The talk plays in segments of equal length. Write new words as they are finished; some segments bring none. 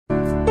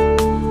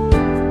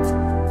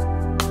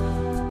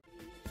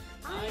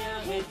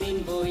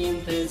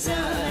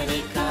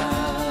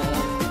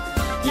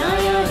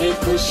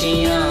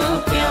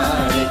खुशियाँ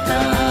प्यार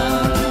का,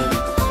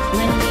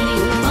 नन्ही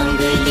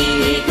उमंग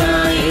लिए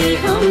गाए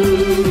हम,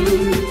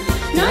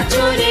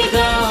 नाचो रे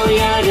गाओ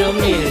यारो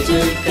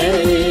मिलजुल कर।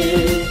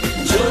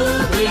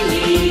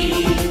 Jubilee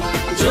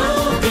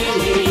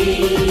jubilee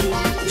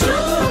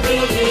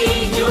jubilee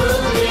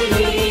jubilee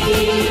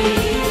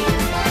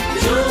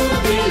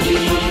jubilee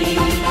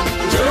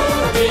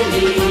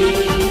jubilee jubilee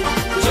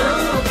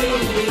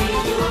jubilee.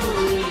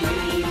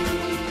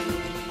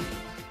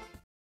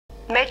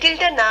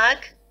 Matilda Nag,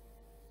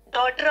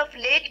 daughter of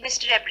late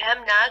Mr. Abraham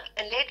Nag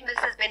and late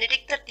Mrs.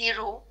 Benedicta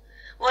Thiru,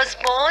 was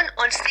born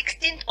on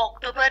 16th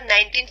October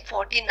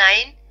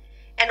 1949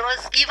 and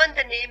was given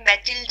the name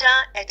Matilda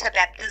at her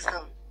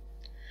baptism.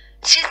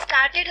 She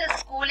started her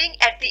schooling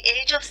at the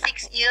age of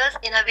 6 years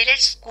in a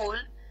village school,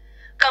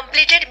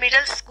 completed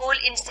middle school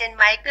in St.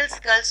 Michael's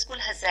Girls' School,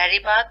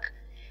 Hazaribagh,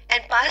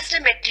 and passed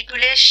her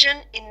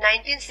matriculation in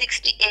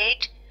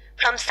 1968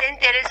 from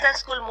St. Teresa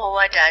School,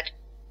 Mowadad.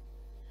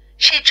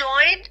 She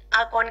joined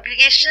our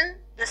congregation,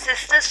 the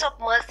Sisters of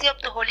Mercy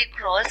of the Holy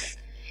Cross,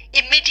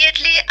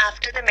 immediately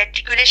after the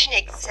matriculation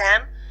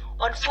exam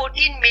on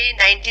 14 May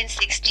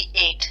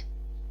 1968.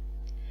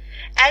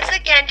 As a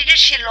candidate,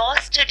 she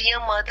lost her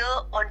dear mother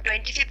on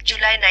 25th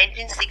July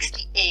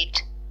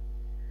 1968.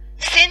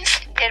 Since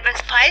there were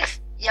 5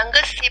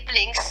 younger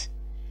siblings,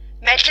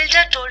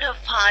 Matilda told her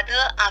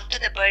father after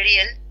the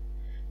burial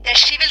that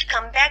she will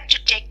come back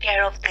to take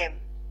care of them.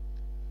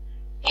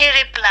 He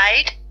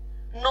replied,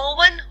 "No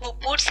one who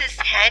puts his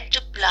hand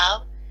to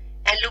plow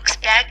and looks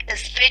back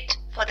is fit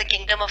for the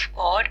kingdom of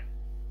God,"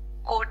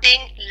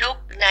 quoting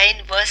Luke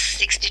 9 verse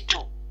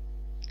 62.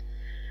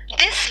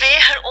 This way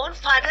her own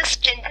father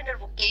strengthened her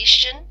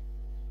vocation,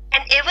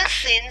 and ever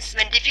since,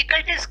 when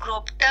difficulties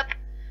cropped up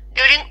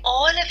during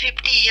all her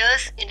 50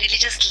 years in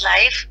religious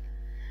life,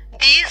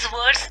 these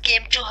words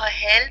came to her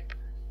help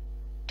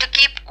to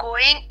keep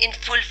going in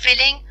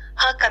fulfilling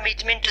her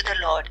commitment to the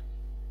Lord.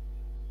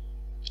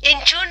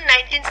 In June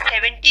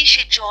 1970,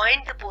 she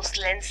joined the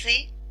postulancy,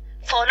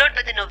 followed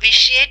by the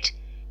novitiate,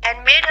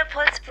 and made her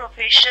first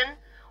profession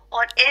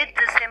on 8th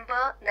December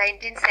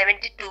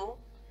 1972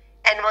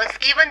 and was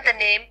given the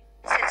name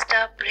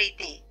Sister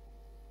Preeti.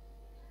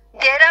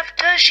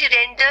 Thereafter, she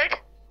rendered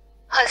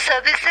her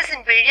services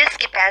in various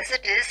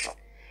capacities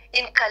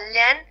in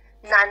Kalyan,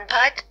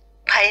 Nanbhat,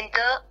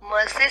 Bhayindar,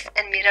 Mercis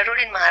and Mira Road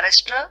in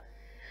Maharashtra,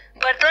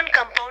 Bardwan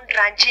Compound,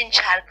 Ranchi in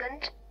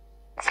Jharkhand,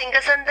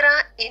 Singasandra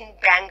in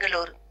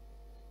Bangalore.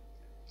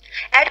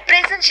 At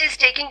present, she is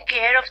taking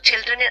care of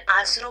children in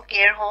Asru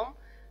Care Home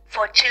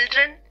for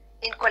Children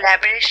in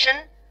collaboration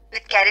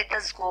with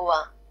Caritas Goa.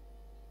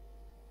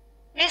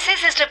 We see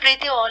Sister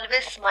Preeti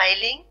always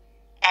smiling,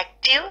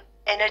 active,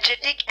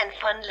 energetic and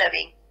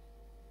fun-loving.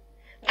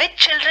 With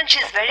children, she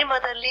is very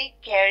motherly,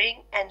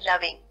 caring and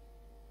loving.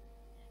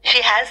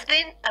 She has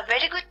been a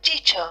very good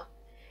teacher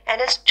and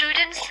her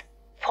students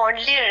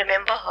fondly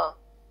remember her.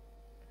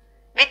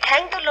 We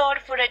thank the Lord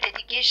for her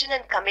dedication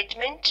and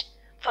commitment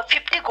for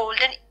 50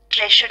 golden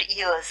treasured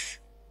years.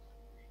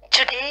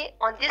 Today,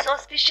 on this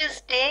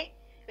auspicious day,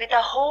 with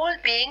our whole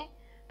being,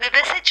 we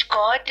beseech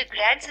God to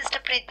grant Sister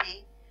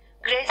Preeti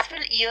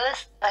graceful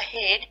years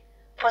ahead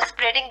for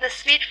spreading the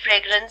sweet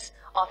fragrance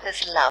of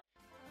His love.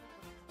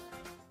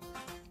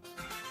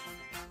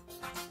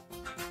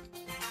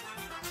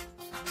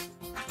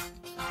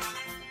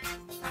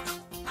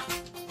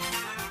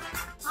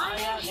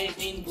 आया है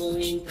दिन वो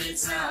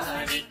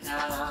इंतजार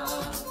का,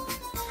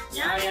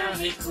 आया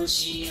है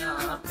खुशियाँ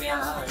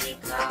प्यार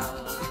का,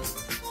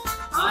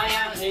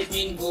 आया है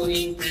दिन वो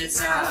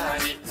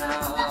इंतजार का,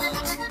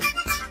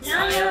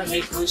 आया है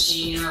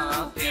खुशियाँ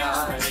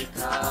प्यार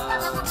का,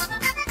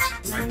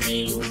 नन्ही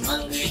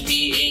उमंग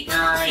लिए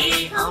गाए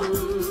हम,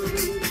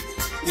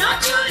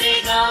 नाचो रे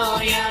गाओ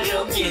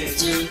यारो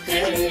मिलजुल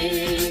कर।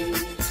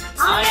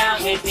 आया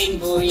है दिन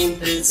वो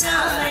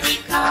इंतजार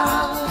का,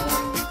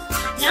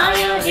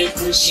 आया है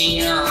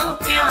खुशियाँ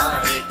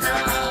प्यार का,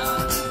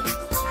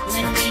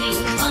 नन्ही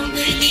उमंग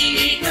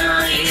लिए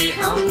गाए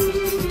हम,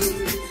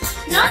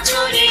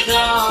 नाचो रे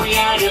गाओ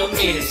यारो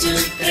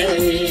मिलजुल कर।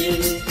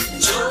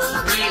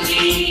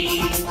 Jubilee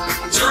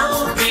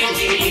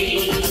jubilee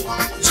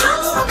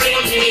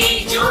jubilee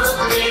jubilee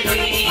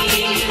jubilee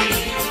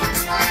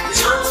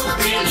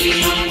jubilee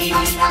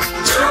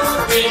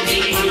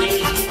jubilee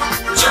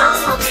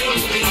jubilee.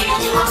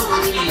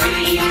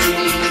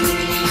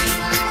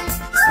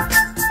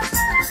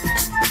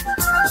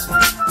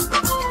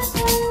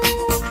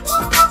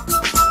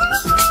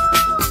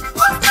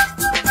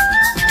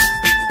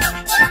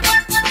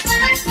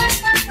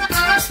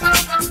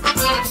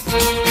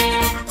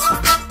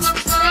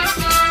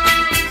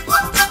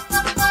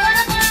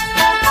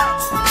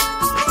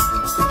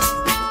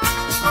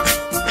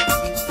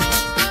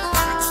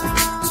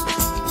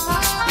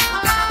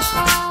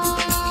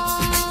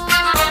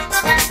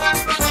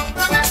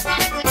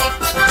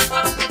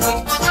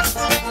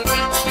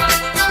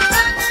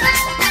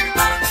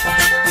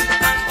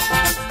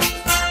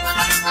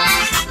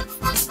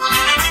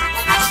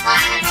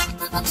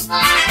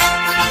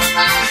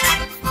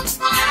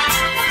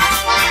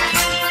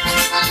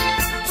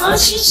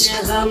 आशीष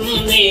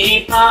हमने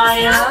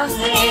पाया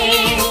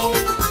है,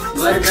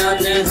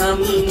 वरदान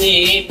हमने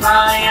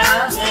पाया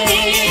है,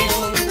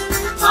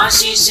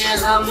 आशीष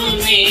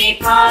हमने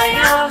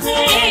पाया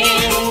है,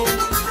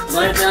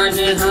 वरदान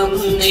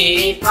हमने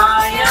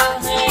पाया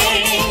है।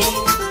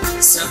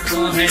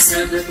 सबको है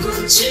सब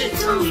कुछ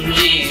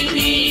तुमने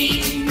दी,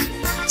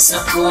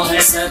 सबको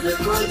है सब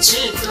कुछ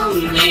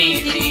तुमने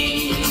दी,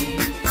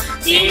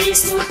 तेरी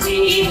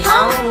स्तुति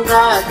हम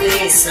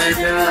गाते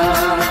सदा।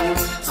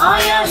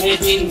 आया है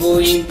दिन वो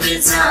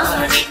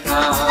इंतजार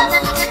का,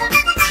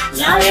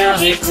 लाया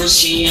है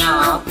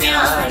खुशियाँ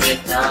प्यार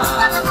का,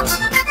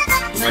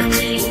 मन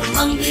में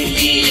उमंग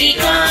ले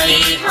गाए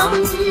हम,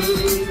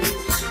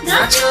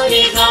 नाचो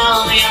रे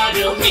गाओ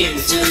यारो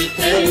मिलजुल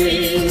कर।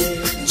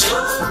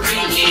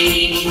 Jubilee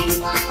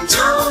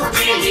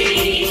jubilee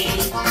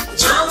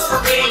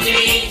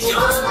jubilee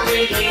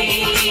jubilee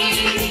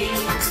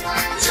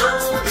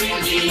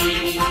jubilee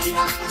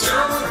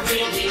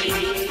jubilee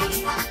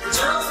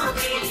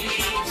jubilee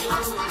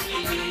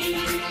jubilee.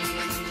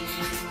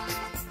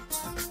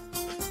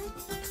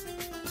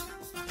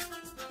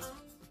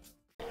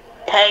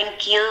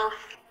 Thank you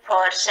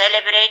for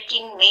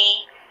celebrating me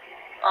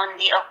on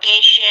the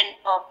occasion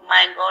of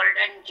my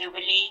golden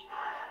jubilee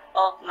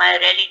of my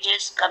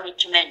religious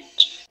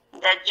commitment.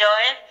 The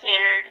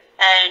joy-filled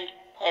and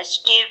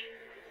festive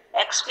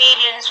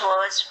experience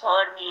was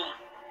for me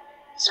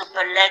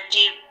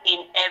superlative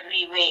in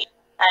every way.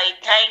 I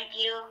thank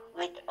you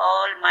with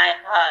all my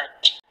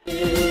heart.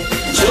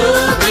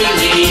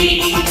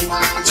 Jubilee,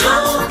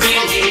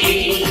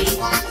 Jubilee,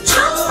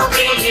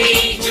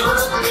 Jubilee,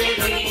 Jubilee.